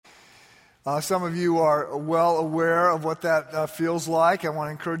Some of you are well aware of what that feels like. I want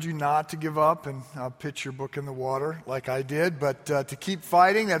to encourage you not to give up and pitch your book in the water like I did, but to keep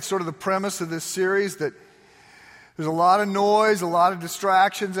fighting. That's sort of the premise of this series, that there's a lot of noise, a lot of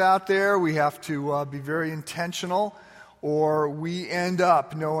distractions out there. We have to be very intentional, or we end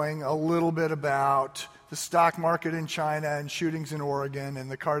up knowing a little bit about the stock market in China and shootings in Oregon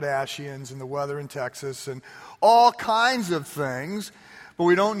and the Kardashians and the weather in Texas and all kinds of things. But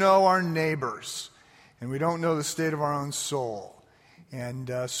we don't know our neighbors, and we don't know the state of our own soul.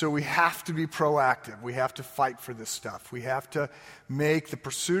 And so we have to be proactive. We have to fight for this stuff. We have to make the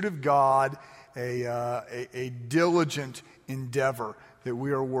pursuit of God a diligent endeavor that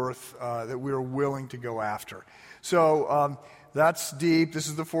we are that we are willing to go after. So that's deep. This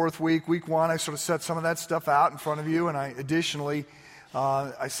is the fourth week. Week one, I sort of set some of that stuff out in front of you, and I additionally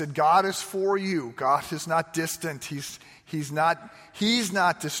said, God is for you. God is not distant. He's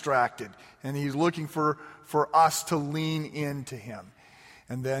not distracted, and he's looking for us to lean into him.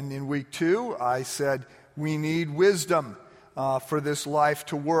 And then in week two, I said we need wisdom for this life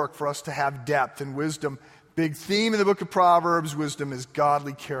to work, for us to have depth. And wisdom, big theme in the book of Proverbs, wisdom is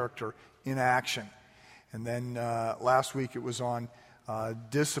godly character in action. And then last week it was on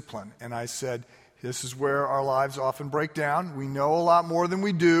discipline, and I said this is where our lives often break down. We know a lot more than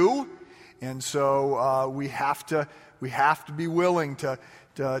we do, and so we have to be willing to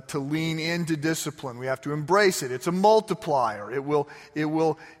lean into discipline. We have to embrace it. It's a multiplier. It will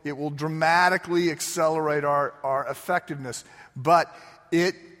dramatically accelerate our effectiveness. But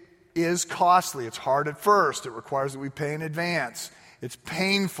it is costly. It's hard at first. It requires that we pay in advance. It's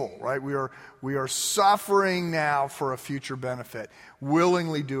painful, right? We are suffering now for a future benefit,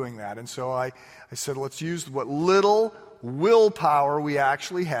 willingly doing that. And so I said, let's use what little willpower we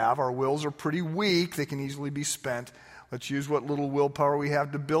actually have. Our wills are pretty weak. They can easily be spent. Let's use what little willpower we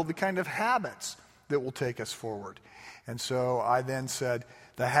have to build the kind of habits that will take us forward. And so I then said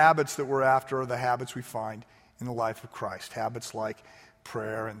the habits that we're after are the habits we find in the life of Christ. Habits like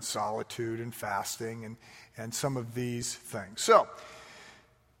prayer and solitude and fasting and some of these things. So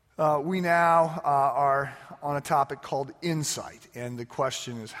we now are on a topic called insight. And the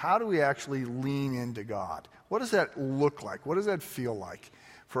question is, how do we actually lean into God? What does that look like? What does that feel like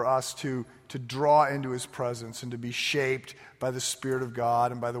for us to draw into his presence and to be shaped by the Spirit of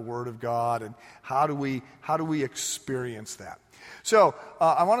God and by the Word of God? And how do we experience that? So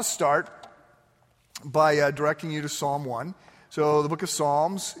I want to start by directing you to Psalm 1. So the book of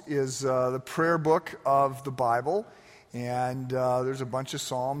Psalms is the prayer book of the Bible, and there's a bunch of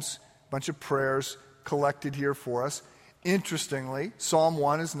psalms, a bunch of prayers collected here for us. Interestingly, Psalm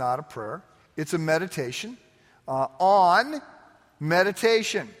 1 is not a prayer. It's a meditation on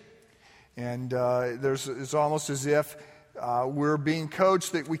meditation. And it's almost as if we're being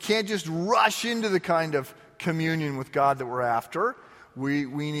coached that we can't just rush into the kind of communion with God that we're after. We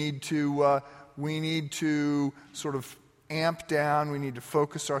need to sort of amp down. We need to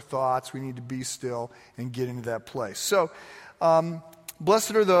focus our thoughts. We need to be still and get into that place. So,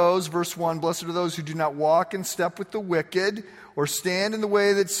 blessed are those, verse 1, blessed are those who do not walk in step with the wicked, or stand in the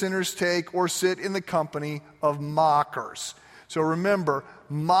way that sinners take, or sit in the company of mockers. So remember,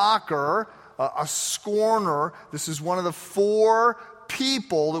 mocker, a scorner, this is one of the four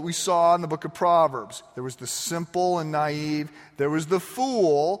people that we saw in the book of Proverbs. There was the simple and naive. There was the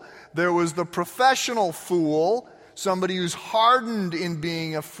fool. There was the professional fool, somebody who's hardened in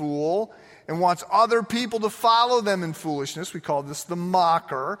being a fool and wants other people to follow them in foolishness. We call this the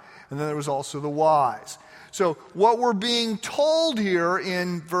mocker. And then there was also the wise. So what we're being told here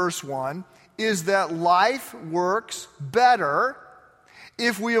in verse 1 is that life works better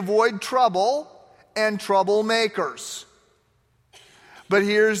if we avoid trouble and troublemakers. But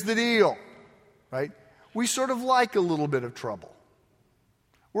here's the deal, right? We sort of like a little bit of trouble.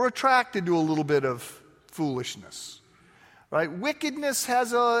 We're attracted to a little bit of foolishness, right? Wickedness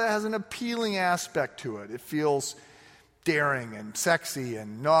has an appealing aspect to it. It feels daring and sexy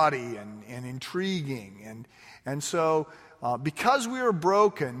and naughty and intriguing. And so because we are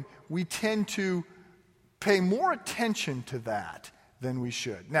broken, we tend to pay more attention to that than we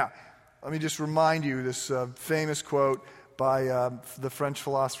should. Now, let me just remind you this famous quote by the French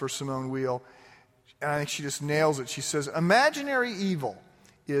philosopher Simone Weil, and I think she just nails it. She says, imaginary evil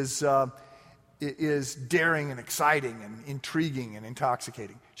is daring and exciting and intriguing and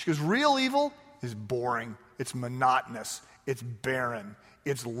intoxicating. She goes, real evil is boring, it's monotonous, it's barren,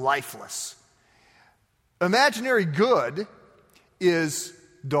 it's lifeless. Imaginary good is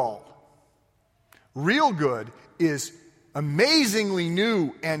dull. Real good is amazingly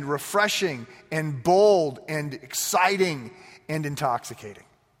new and refreshing and bold and exciting and intoxicating.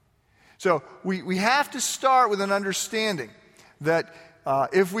 So we have to start with an understanding that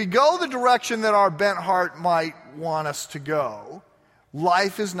if we go the direction that our bent heart might want us to go,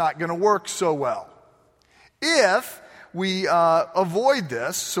 life is not going to work so well. If we avoid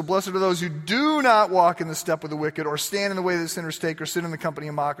this, so blessed are those who do not walk in the step of the wicked, or stand in the way that sinners take, or sit in the company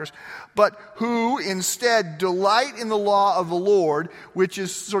of mockers, but who instead delight in the law of the Lord, which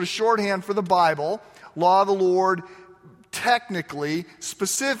is sort of shorthand for the Bible. Law of the Lord technically,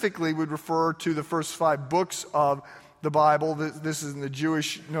 specifically would refer to the first 5 books of the Bible. This is in the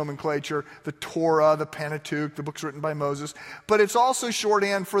Jewish nomenclature, the Torah, the Pentateuch, the books written by Moses. But it's also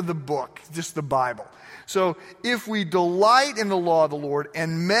shorthand for the book, just the Bible. So if we delight in the law of the Lord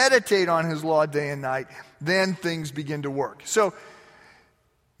and meditate on his law day and night, then things begin to work. So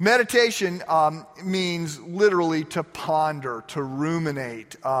meditation means literally to ponder, to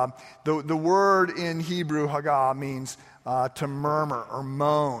ruminate. The word in Hebrew, hagah, means to murmur or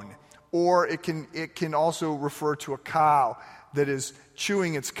moan. Or it can also refer to a cow that is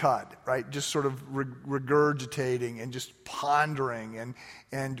chewing its cud, right? Just sort of regurgitating and just pondering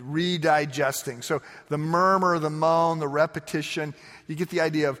and redigesting. So the murmur, the moan, the repetition, you get the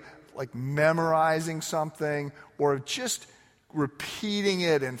idea of like memorizing something or just repeating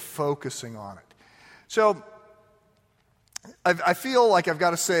it and focusing on it. So I feel like I've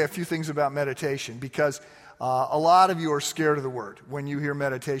got to say a few things about meditation because a lot of you are scared of the word. When you hear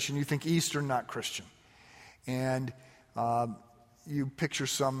meditation, you think Eastern, not Christian. And you picture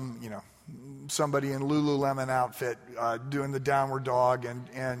somebody in Lululemon outfit doing the downward dog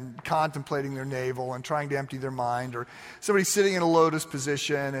and contemplating their navel and trying to empty their mind, or somebody sitting in a lotus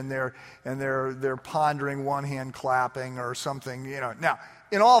position and they're pondering, one hand clapping or something. Now,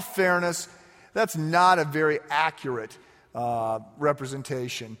 in all fairness, that's not a very accurate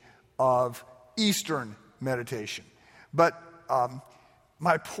representation of Eastern meditation. But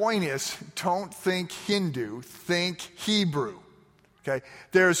my point is, don't think Hindu, think Hebrew. Okay?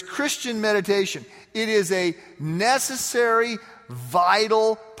 There's Christian meditation. It is a necessary,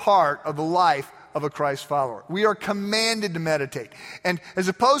 vital part of the life of a Christ follower. We are commanded to meditate. And as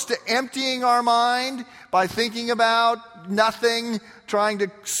opposed to emptying our mind by thinking about nothing, trying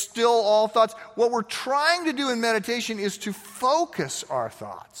to still all thoughts, what we're trying to do in meditation is to focus our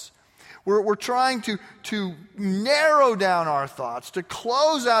thoughts. We're trying to narrow down our thoughts, to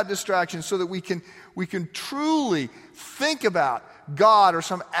close out distractions so that we can truly think about God or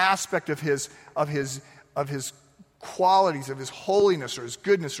some aspect of his qualities, of his holiness or his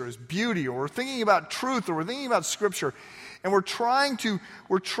goodness or his beauty, or we're thinking about truth, or we're thinking about Scripture, and we're trying to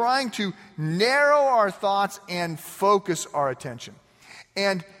narrow our thoughts and focus our attention.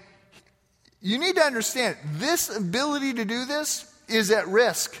 And you need to understand, this ability to do this is at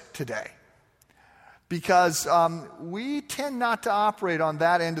risk today, because we tend not to operate on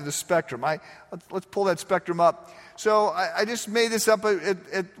that end of the spectrum. Let's pull that spectrum up. So I just made this up.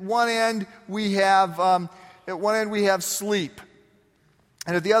 At one end we have sleep,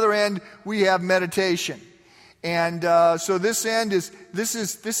 and at the other end we have meditation. And so this end is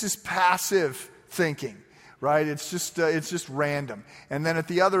passive thinking. Right? It's just random. And then at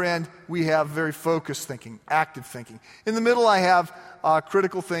the other end, we have very focused thinking, active thinking. In the middle, I have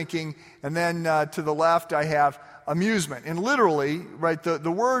critical thinking. And then to the left, I have amusement. And literally, right,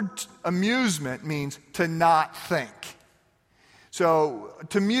 the word amusement means to not think. So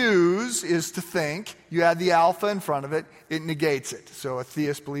to muse is to think. You add the alpha in front of it, it negates it. So a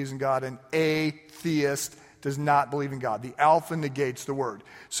theist believes in God, an atheist does not believe in God. The alpha negates the word.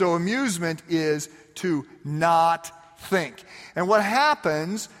 So amusement is to not think. And what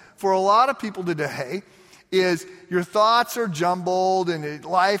happens for a lot of people today is your thoughts are jumbled and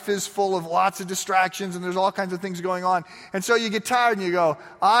life is full of lots of distractions and there's all kinds of things going on. And so you get tired and you go,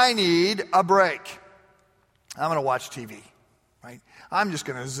 I need a break. I'm going to watch TV, right? I'm going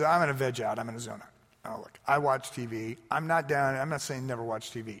to veg out. I'm going to zone out. Oh, look, I watch TV. I'm not saying never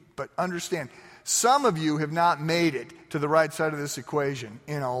watch TV, but understand, some of you have not made it to the right side of this equation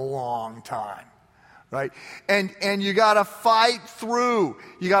in a long time, right? And you got to fight through.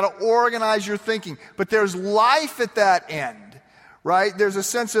 You got to organize your thinking. But there's life at that end, right? There's a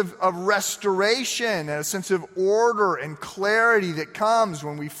sense of restoration and a sense of order and clarity that comes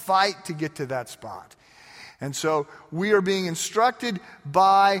when we fight to get to that spot. And so we are being instructed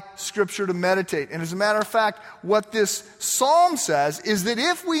by Scripture to meditate. And as a matter of fact, what this psalm says is that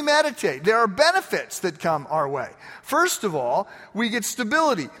if we meditate, there are benefits that come our way. First of all, we get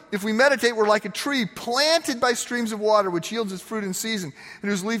stability. If we meditate, we're like a tree planted by streams of water, which yields its fruit in season,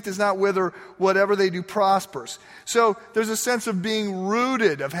 and whose leaf does not wither. Whatever they do prospers. So there's a sense of being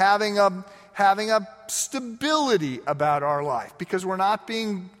rooted, of having a stability about our life, because we're not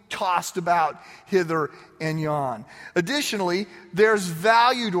being tossed about hither and yon. Additionally, there's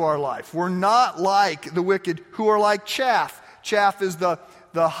value to our life. We're not like the wicked who are like chaff. Chaff is the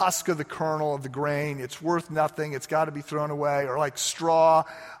husk of the kernel of the grain. It's worth nothing. It's got to be thrown away. Or like straw,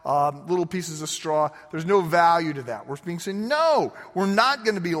 little pieces of straw. There's no value to that. We're being said, no, we're not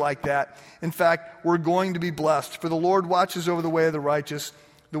going to be like that. In fact, we're going to be blessed. For the Lord watches over the way of the righteous.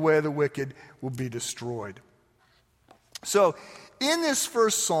 The way of the wicked will be destroyed. So, in this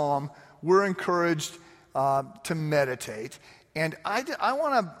first psalm, we're encouraged to meditate. And I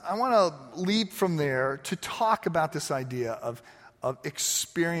want to leap from there to talk about this idea of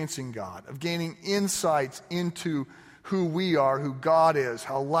experiencing God, of gaining insights into who we are, who God is,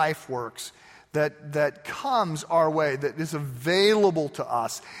 how life works, that comes our way, that is available to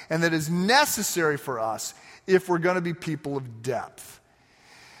us, and that is necessary for us if we're going to be people of depth.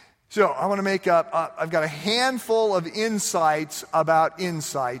 So I want to make up, I've got a handful of insights about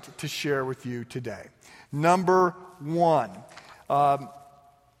insight to share with you today. Number one, our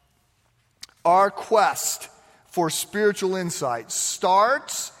quest for spiritual insight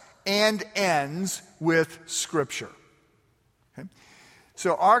starts and ends with Scripture. Okay?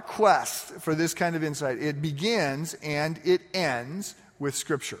 So our quest for this kind of insight, it begins and it ends with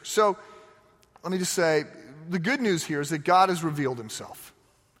Scripture. So let me just say, the good news here is that God has revealed himself.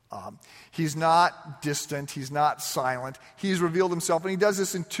 He's not distant. He's not silent. He's revealed himself, and he does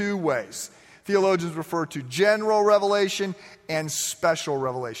this in two ways. Theologians refer to general revelation and special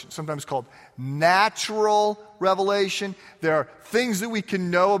revelation, sometimes called natural revelation. There are things that we can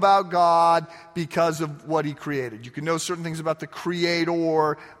know about God because of what he created. You can know certain things about the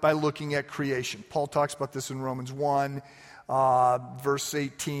Creator by looking at creation. Paul talks about this in Romans 1, verse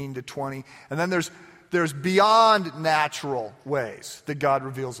 18 to 20. And then there's beyond natural ways that God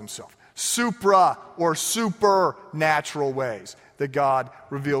reveals himself. Supra or supernatural ways that God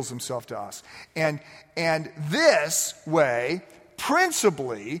reveals himself to us. And this way,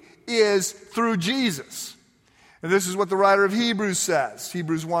 principally, is through Jesus. And this is what the writer of Hebrews says.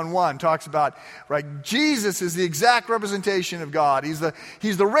 Hebrews 1:1 talks about, right, Jesus is the exact representation of God. He's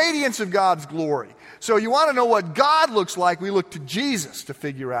the radiance of God's glory. So you want to know what God looks like, we look to Jesus to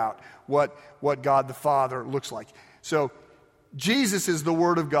figure out what God the Father looks like. So Jesus is the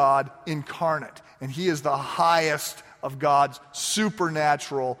Word of God incarnate, and he is the highest of God's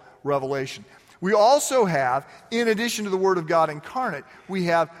supernatural revelation. We also have, in addition to the Word of God incarnate, we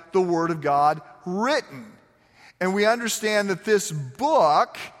have the Word of God written. And we understand that this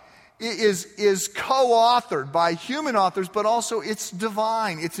book is co-authored by human authors, but also it's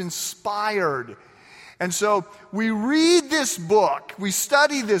divine, it's inspired. And so we read this book, we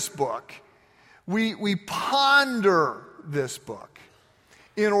study this book, we ponder this book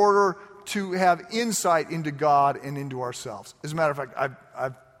in order to have insight into God and into ourselves. As a matter of fact,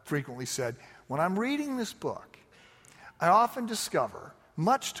 I've frequently said, when I'm reading this book, I often discover,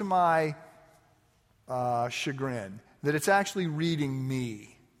 much to my chagrin, that it's actually reading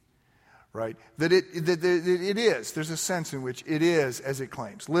me, right? That it is. There's a sense in which it is, as it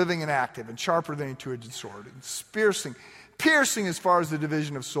claims, living and active and sharper than a two-edged sword, and piercing as far as the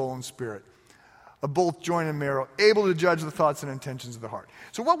division of soul and spirit, of both joint and marrow, able to judge the thoughts and intentions of the heart.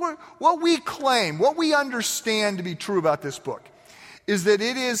 So what we claim, what we understand to be true about this book, is that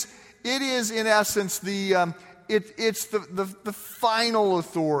it is in essence the final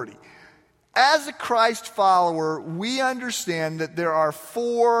authority. As a Christ follower, we understand that there are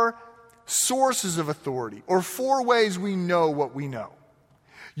four sources of authority, or four ways we know what we know.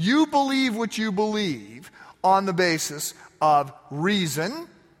 You believe what you believe on the basis of reason,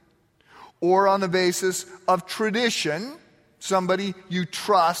 or on the basis of tradition. Somebody you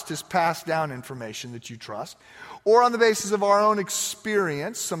trust has passed down information that you trust, or on the basis of our own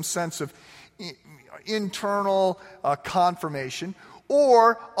experience, some sense of internal confirmation,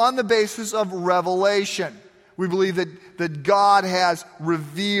 or on the basis of revelation. We believe that God has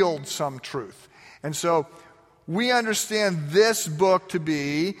revealed some truth. And so we understand this book to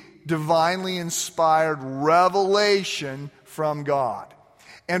be divinely inspired revelation from God.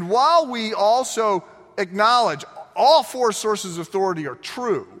 And while we also acknowledge all four sources of authority are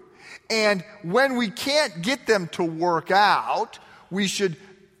true, and when we can't get them to work out, we should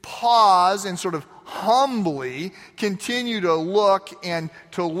pause and sort of humbly continue to look and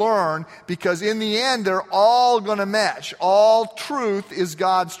to learn, because in the end they're all going to mesh. All truth is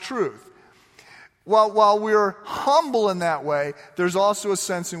God's truth. While we're humble in that way, there's also a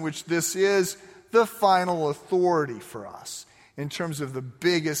sense in which this is the final authority for us in terms of the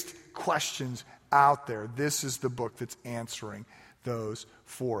biggest questions out there. This is the book that's answering those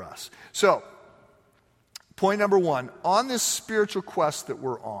for us. So, Point number one, on this spiritual quest that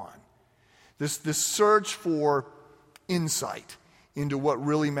we're on, this search for insight into what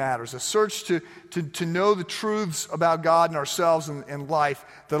really matters, a search to know the truths about God and ourselves and life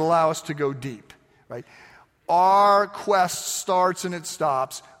that allow us to go deep, right? Our quest starts and it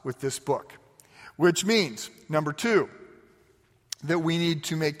stops with this book, which means, number two, that we need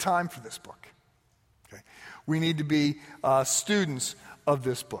to make time for this book. Okay? We need to be students of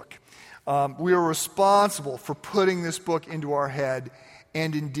this book. We are responsible for putting this book into our head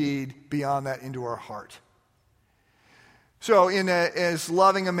and indeed, beyond that, into our heart. So in as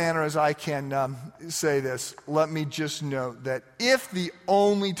loving a manner as I can say this, let me just note that if the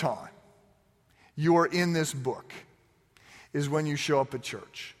only time you are in this book is when you show up at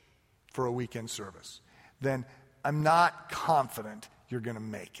church for a weekend service, then I'm not confident you're going to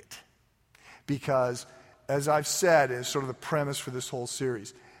make it. Because, as I've said, is sort of the premise for this whole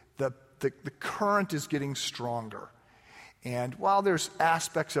series, the current is getting stronger. And while there's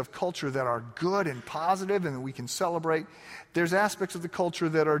aspects of culture that are good and positive and that we can celebrate, there's aspects of the culture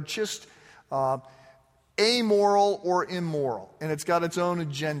that are just amoral or immoral. And it's got its own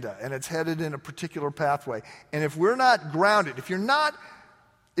agenda, and it's headed in a particular pathway. And if we're not grounded, if you're not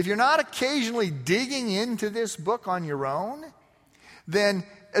occasionally digging into this book on your own, then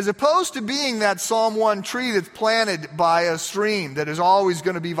as opposed to being that Psalm 1 tree that's planted by a stream that is always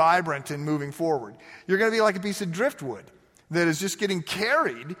going to be vibrant and moving forward, you're going to be like a piece of driftwood that is just getting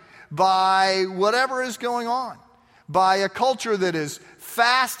carried by whatever is going on, by a culture that is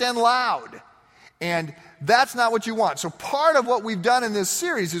fast and loud. And that's not what you want. So part of what we've done in this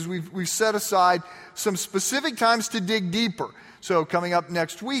series is we've set aside some specific times to dig deeper. So coming up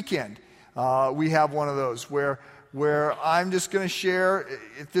next weekend, we have one of those where I'm just going to share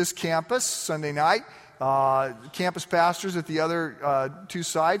at this campus Sunday night, campus pastors at the other two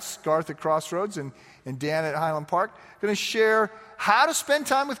sites, Garth at Crossroads and Dan at Highland Park, going to share how to spend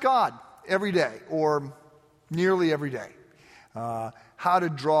time with God every day or nearly every day, how to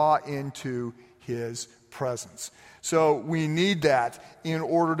draw into His presence. So we need that in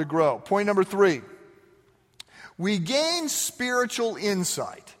order to grow. Point number 3, we gain spiritual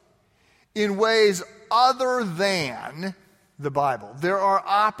insight in ways other than the Bible. There are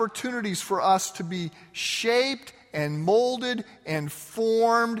opportunities for us to be shaped and molded and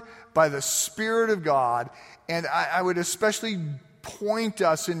formed by the Spirit of God. And I would especially point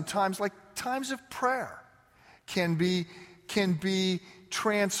us in times like times of prayer can be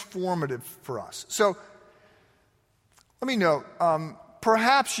transformative for us. So let me note,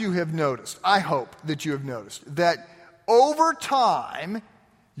 perhaps you have noticed, I hope that you have noticed, that over time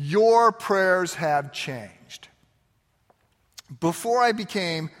your prayers have changed. Before I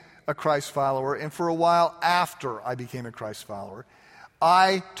became a Christ follower, and for a while after I became a Christ follower,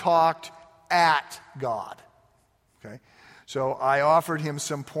 I talked at God. Okay? So I offered him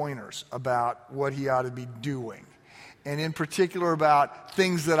some pointers about what he ought to be doing, and in particular about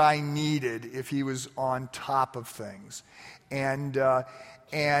things that I needed if he was on top of things. And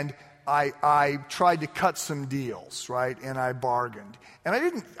I tried to cut some deals, right? And I bargained. And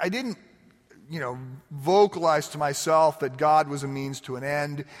I didn't vocalize to myself that God was a means to an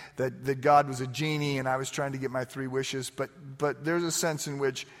end, that God was a genie and I was trying to get my 3 wishes, but there's a sense in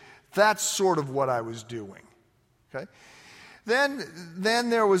which that's sort of what I was doing. Okay? Then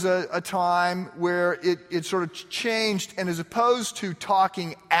there was a time where it sort of changed, and as opposed to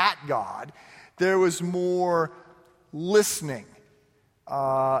talking at God, there was more listening.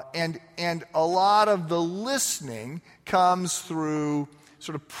 And a lot of the listening comes through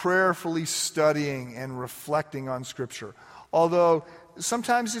sort of prayerfully studying and reflecting on Scripture. Although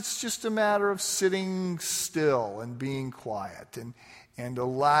sometimes it's just a matter of sitting still and being quiet and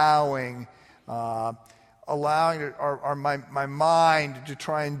allowing my mind to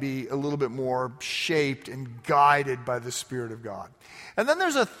try and be a little bit more shaped and guided by the Spirit of God. And then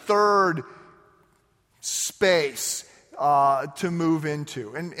there's a third space to move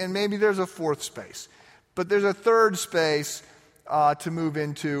into. And maybe there's a fourth space. But there's a third space to move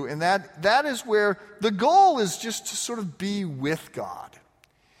into, and that is where the goal is just to sort of be with God.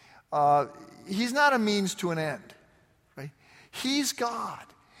 He's not a means to an end. Right? He's God.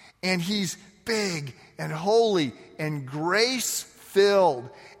 And He's big and holy and grace-filled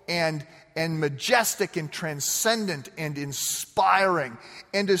and majestic and transcendent and inspiring.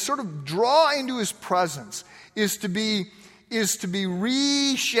 And to sort of draw into His presence is to be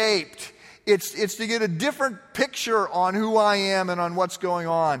reshaped. It's to get a different picture on who I am and on what's going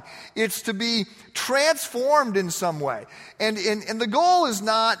on. It's to be transformed in some way. And the goal is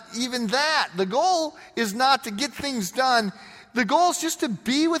not even that. The goal is not to get things done. The goal is just to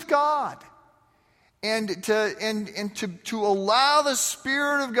be with God. and to allow the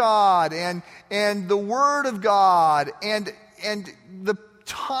Spirit of God and the Word of God and the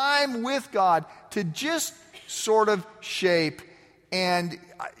time with God to just sort of shape, and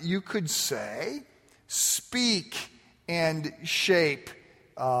you could say, speak and shape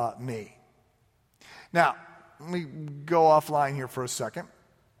me. Now, let me go offline here for a second.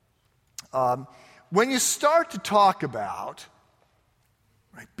 When you start to talk about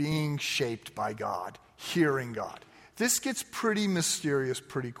being shaped by God, hearing God, this gets pretty mysterious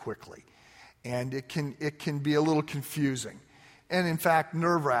pretty quickly. And it can be a little confusing. And in fact,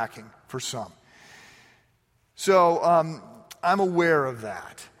 nerve-wracking for some. So I'm aware of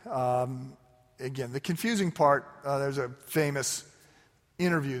that. Again, the confusing part, there's a famous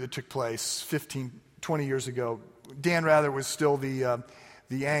interview that took place 20 years ago. Dan Rather was still the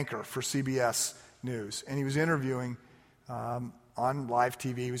anchor for CBS News. And he was interviewing on live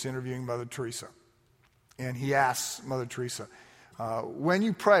TV, he was interviewing Mother Teresa. And he asks Mother Teresa, when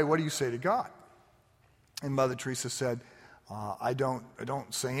you pray, what do you say to God? And Mother Teresa said, I don't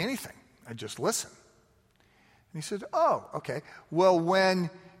say anything. I just listen. And he said, oh, okay. Well, when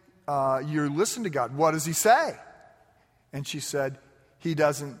you listen to God, what does he say? And she said, he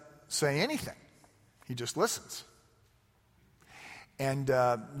doesn't say anything. He just listens. And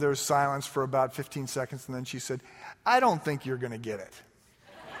there was silence for about 15 seconds, and then she said, I don't think you're going to get it.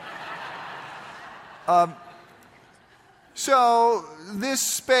 So this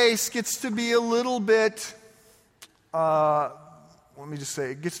space gets to be a little bit, let me just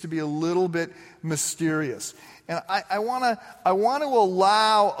say, it gets to be a little bit mysterious. And I want to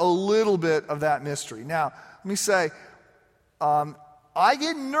allow a little bit of that mystery. Now, let me say, I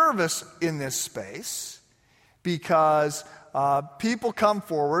get nervous in this space because people come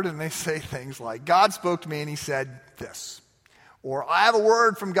forward and they say things like, God spoke to me and he said this. Or, I have a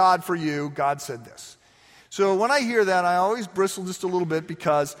word from God for you, God said this. So when I hear that, I always bristle just a little bit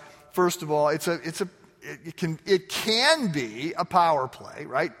because, first of all, it can be a power play,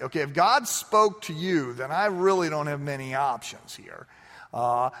 right? Okay, if God spoke to you, then I really don't have many options here.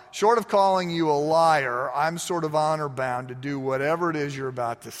 Short of calling you a liar, I'm sort of honor bound to do whatever it is you're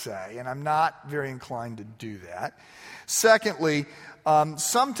about to say, and I'm not very inclined to do that. Secondly,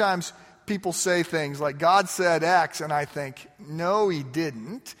 sometimes people say things like, God said X, and I think, no, he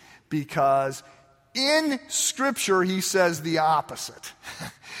didn't, because in Scripture, he says the opposite.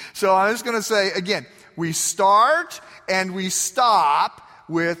 So I'm just going to say, again, we start and we stop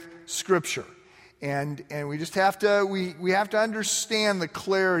with Scripture. And we just have to, we have to understand the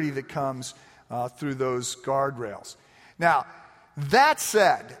clarity that comes through those guardrails. Now, that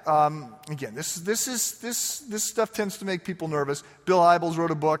said, again, this stuff tends to make people nervous. Bill Hybels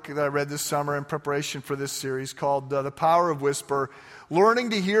wrote a book that I read this summer in preparation for this series called The Power of Whisper, Learning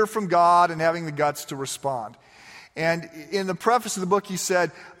to Hear from God and Having the Guts to Respond. And in the preface of the book, he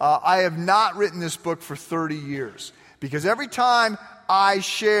said, I have not written this book for 30 years because every time I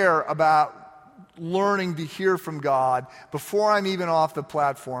share about learning to hear from God, before I'm even off the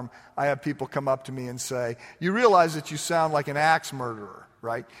platform, I have people come up to me and say, you realize that you sound like an axe murderer,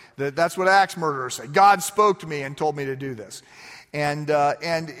 right? That's what axe murderers say. God spoke to me and told me to do this. And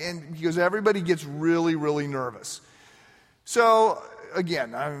because everybody gets really, really nervous. So,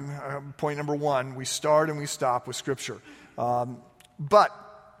 again, point number one, we start and we stop with Scripture. But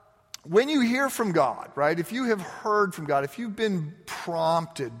when you hear from God, right, if you have heard from God, if you've been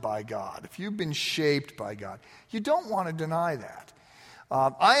prompted by God, if you've been shaped by God, you don't want to deny that.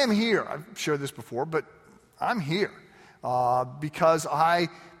 I am here. I've shared this before, but I'm here because I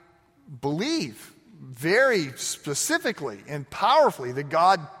believe very specifically and powerfully that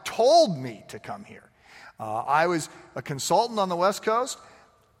God told me to come here. I was a consultant on the West Coast.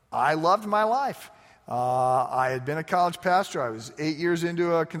 I loved my life. I had been a college pastor. I was 8 years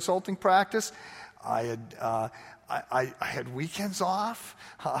into a consulting practice. I had weekends off.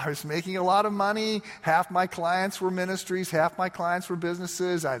 I was making a lot of money. Half my clients were ministries. Half my clients were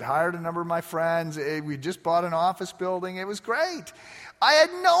businesses. I'd hired a number of my friends. We just bought an office building. It was great. I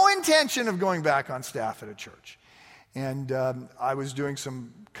had no intention of going back on staff at a church. And I was doing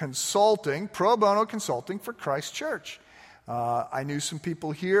some consulting, pro bono consulting for Christ Church. I knew some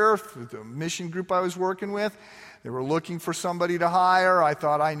people here through the mission group I was working with. They were looking for somebody to hire. I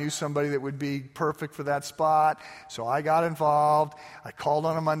thought I knew somebody that would be perfect for that spot. So I got involved. I called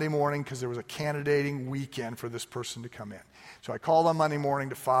on a Monday morning because there was a candidating weekend for this person to come in. So I called on Monday morning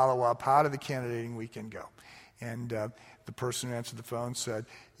to follow up. How did the candidating weekend go? And the person who answered the phone said,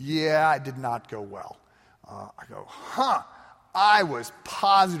 yeah, it did not go well. I go, I was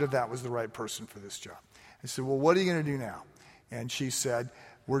positive that was the right person for this job. I said, well, what are you going to do now? And she said,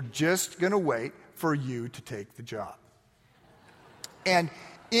 we're just going to wait for you to take the job. And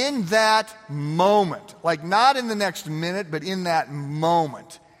in that moment, like not in the next minute, but in that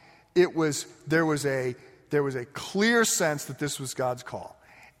moment, there was a clear sense that this was God's call.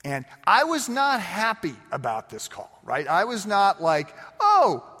 And I was not happy about this call, right? I was not like,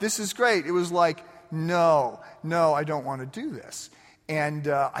 oh, this is great. It was like, no, I don't want to do this. And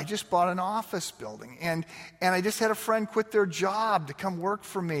I just bought an office building. And I just had a friend quit their job to come work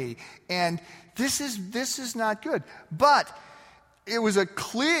for me. And this is not good. But it was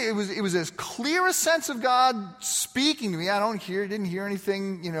as clear a sense of God speaking to me. I didn't hear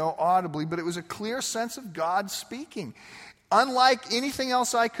anything, audibly, but it was a clear sense of God speaking, unlike anything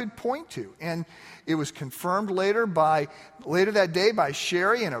else I could point to. And it was confirmed later that day by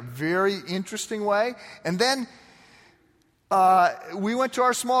Sherry in a very interesting way. And then we went to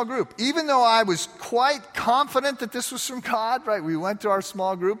our small group. Even though I was quite confident that this was from God, right? We went to our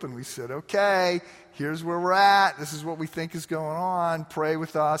small group and we said, okay, here's where we're at. This is what we think is going on. Pray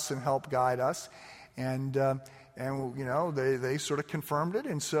with us and help guide us. And they sort of confirmed it.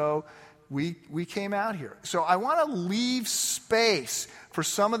 And so we came out here. So I want to leave space for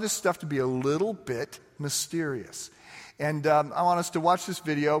some of this stuff to be a little bit mysterious. And I want us to watch this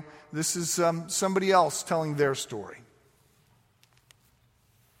video. This is somebody else telling their story.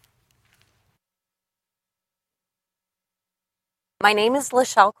 My name is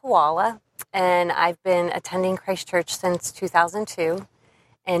Lachelle Koala, and I've been attending Christ Church since 2002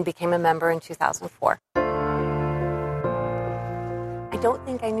 and became a member in 2004. I don't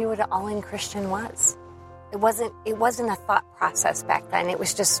think I knew what an all-in Christian was. It wasn't a thought process back then. It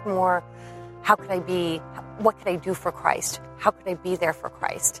was just more, what could I do for Christ? How could I be there for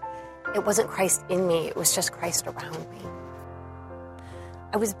Christ? It wasn't Christ in me, it was just Christ around me.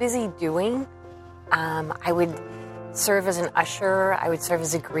 I was busy doing. I would serve as an usher, I would serve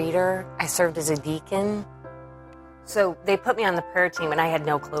as a greeter, I served as a deacon. So they put me on the prayer team and I had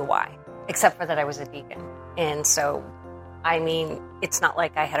no clue why, except for that I was a deacon. And so, it's not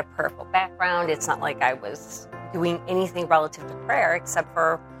like I had a prayerful background, it's not like I was doing anything relative to prayer, except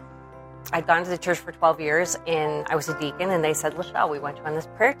for I'd gone to the church for 12 years and I was a deacon and they said, Lachelle, we want you on this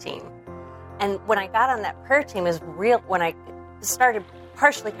prayer team. And when I got on that prayer team when I started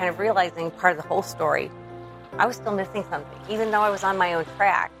partially kind of realizing part of the whole story, I was still missing something, even though I was on my own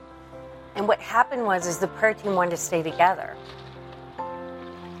track. And what happened was the prayer team wanted to stay together.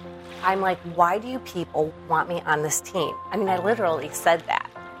 I'm like, why do you people want me on this team? I literally said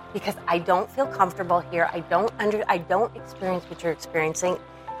that because I don't feel comfortable here. I don't experience what you're experiencing,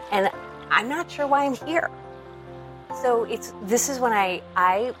 and I'm not sure why I'm here. So this is when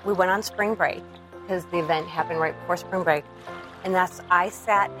we went on spring break because the event happened right before spring break, and I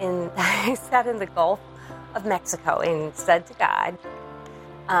sat in the Gulf of Mexico and said to God,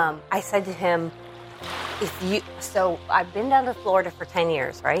 I said to him, so I've been down to Florida for 10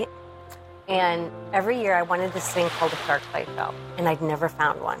 years, right? And every year I wanted this thing called a shark play show, and I'd never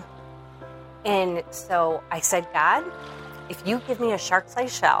found one. And so I said, God, if you give me a shark play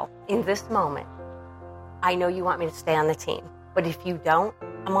shell in this moment, I know you want me to stay on the team. But if you don't,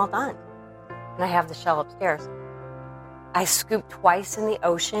 I'm all done. And I have the shell upstairs. I scooped twice in the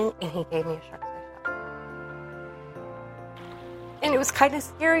ocean, and he gave me a shark play shell. And it was kind of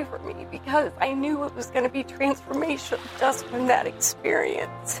scary for me because I knew it was going to be transformational just from that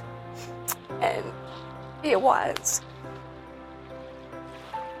experience. And it was.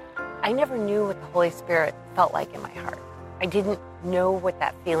 I never knew what the Holy Spirit felt like in my heart. I didn't know what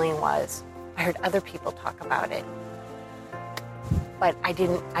that feeling was. I heard other people talk about it. But I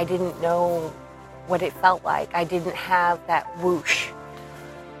didn't know what it felt like. I didn't have that whoosh.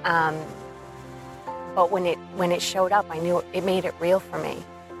 But when it showed up, I knew it made it real for me.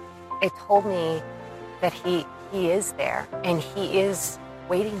 It told me that he is there and he is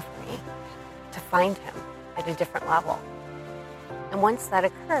waiting for me to find him at a different level. And once that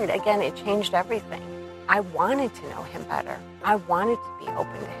occurred, again, it changed everything. I wanted to know him better. I wanted to be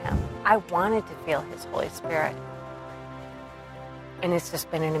open to him. I wanted to feel his Holy Spirit. And it's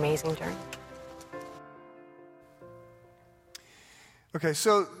just been an amazing journey. Okay,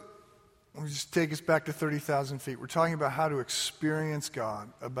 so let me just take us back to 30,000 feet. We're talking about how to experience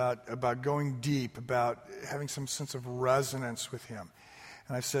God, about going deep, about having some sense of resonance with him.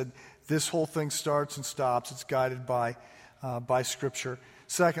 And I said, this whole thing starts and stops. It's guided by Scripture.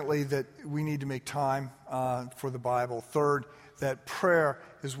 Secondly, that we need to make time for the Bible. Third, that prayer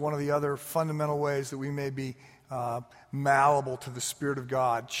is one of the other fundamental ways that we may be malleable to the Spirit of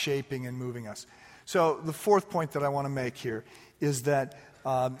God, shaping and moving us. So the fourth point that I want to make here is that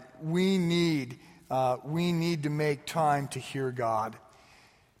we need to make time to hear God.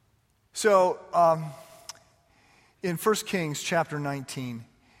 So, in 1 Kings chapter 19,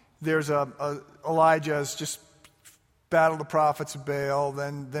 there's Elijah has just battled the prophets of Baal,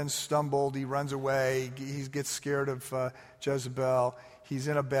 then stumbled, he runs away, he gets scared of Jezebel, he's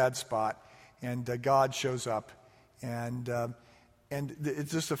in a bad spot, and God shows up. And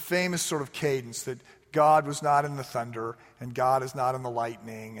it's just a famous sort of cadence that God was not in the thunder, and God is not in the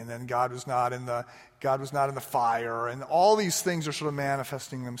lightning, and then God was not in the fire, and all these things are sort of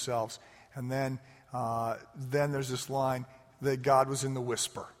manifesting themselves. And then there's this line that God was in the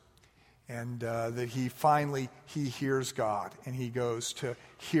whisper, and that he hears God, and he goes to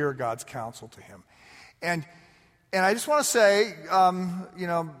hear God's counsel to him. And I just want to say,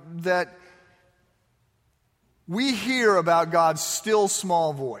 that we hear about God's still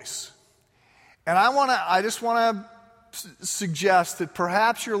small voice. And I just want to suggest that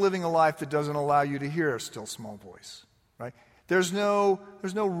perhaps you're living a life that doesn't allow you to hear a still small voice, right? There's no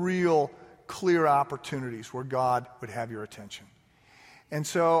real clear opportunities where God would have your attention. And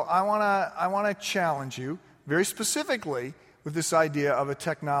so I want to challenge you very specifically with this idea of a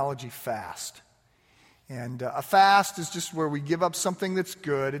technology fast. And a fast is just where we give up something that's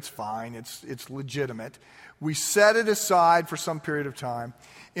good, it's fine, it's legitimate. We set it aside for some period of time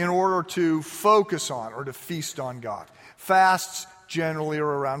in order to focus on or to feast on God. Fasts generally are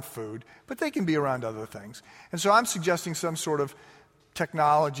around food, but they can be around other things. And so I'm suggesting some sort of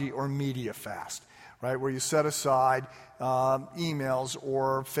technology or media fast, right, where you set aside emails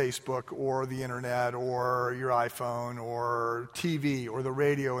or Facebook or the internet or your iPhone or TV or the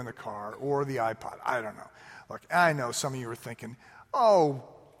radio in the car or the iPod. I don't know. Look, I know some of you are thinking, oh,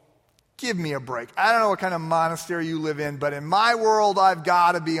 give me a break. I don't know what kind of monastery you live in, but in my world, I've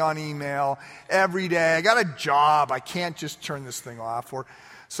got to be on email every day. I got a job. I can't just turn this thing off. Or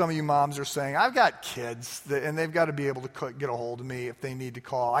some of you moms are saying, I've got kids, and they've got to be able to get a hold of me if they need to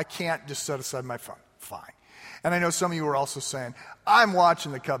call. I can't just set aside my phone. Fine. And I know some of you are also saying, I'm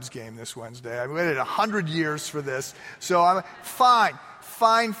watching the Cubs game this Wednesday. I've waited 100 years for this. So I'm fine.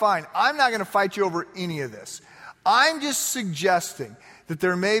 I'm not going to fight you over any of this. I'm just suggesting that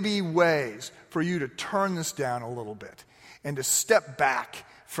there may be ways for you to turn this down a little bit and to step back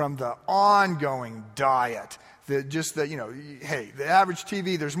from the ongoing diet that hey, the average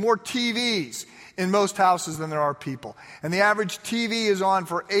TV, there's more TVs in most houses than there are people. And the average TV is on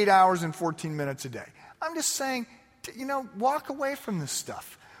for 8 hours and 14 minutes a day. I'm just saying, walk away from this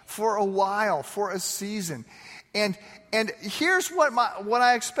stuff for a while, for a season. And here's what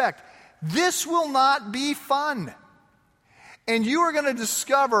I expect. This will not be fun. And you are going to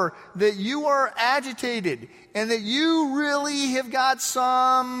discover that you are agitated and that you really have got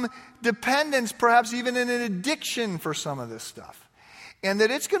some dependence, perhaps even an addiction for some of this stuff. And that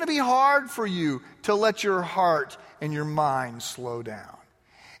it's going to be hard for you to let your heart and your mind slow down.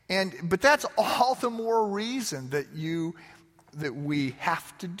 But that's all the more reason that we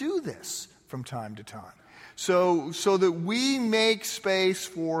have to do this from time to time. So that we make space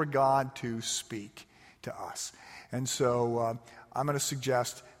for God to speak to us. And so I'm going to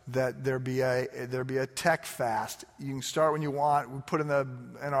suggest that there be a tech fast. You can start when you want. We put in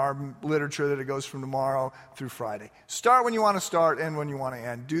our literature that it goes from tomorrow through Friday. Start when you want to start, end when you want to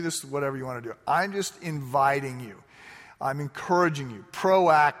end. Do this whatever you want to do. I'm just inviting you. I'm encouraging you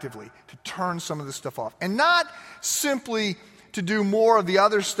proactively to turn some of this stuff off. And not simply to do more of the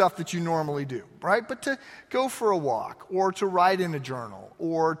other stuff that you normally do, right? But to go for a walk, or to write in a journal,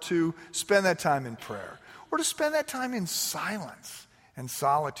 or to spend that time in prayer, or to spend that time in silence and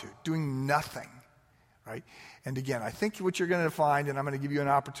solitude, doing nothing, right? And again, I think what you're going to find, and I'm going to give you an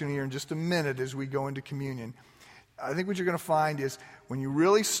opportunity here in just a minute as we go into communion, I think what you're going to find is when you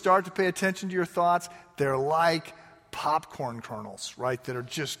really start to pay attention to your thoughts, they're like popcorn kernels, right, that are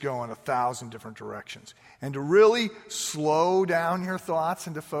just going 1,000 different directions. And to really slow down your thoughts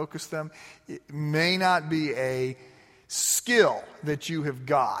and to focus them, it may not be a skill that you have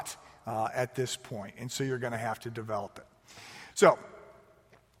got at this point. And so you're going to have to develop it. So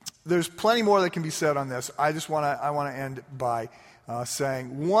there's plenty more that can be said on this. I want to end by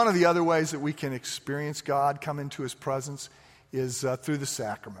saying one of the other ways that we can experience God, come into his presence, is through the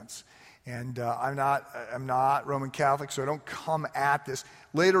sacraments. And I'm not Roman Catholic, so I don't come at this.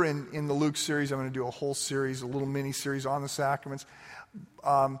 Later in the Luke series, I'm going to do a whole series, a little mini-series on the sacraments,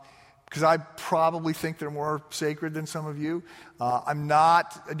 because I probably think they're more sacred than some of you. I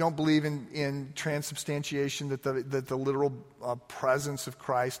don't believe in transubstantiation, that the literal presence of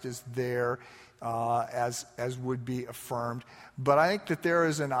Christ is there as would be affirmed. But I think that there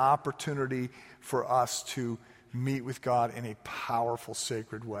is an opportunity for us to meet with God in a powerful,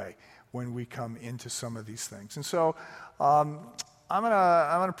 sacred way when we come into some of these things. And so I'm I'm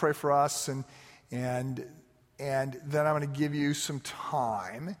gonna pray for us, and then I'm going to give you some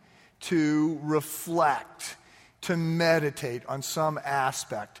time to reflect, to meditate on some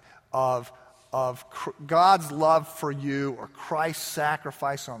aspect of God's love for you, or Christ's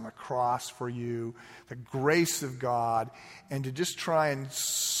sacrifice on the cross for you, the grace of God, and to just try and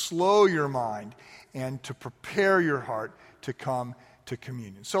slow your mind and to prepare your heart to come to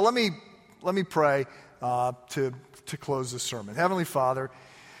communion. So let me pray to close this sermon. Heavenly Father,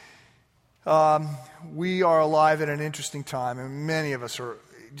 we are alive at an interesting time, and many of us are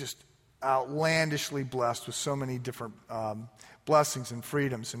just outlandishly blessed with so many different blessings and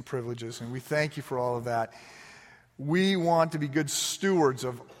freedoms and privileges, and we thank you for all of that. We want to be good stewards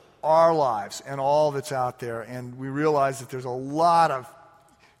of our lives and all that's out there, and we realize that there's a lot of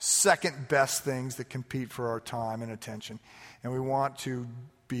second best things that compete for our time and attention, and we want to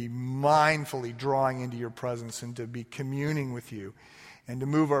be mindfully drawing into your presence and to be communing with you, and to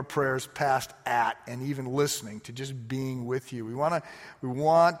move our prayers past at and even listening to just being with you. We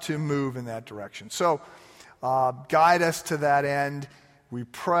want to move in that direction. So guide us to that end. We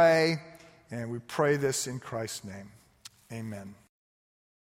pray, and we pray this in Christ's name. Amen.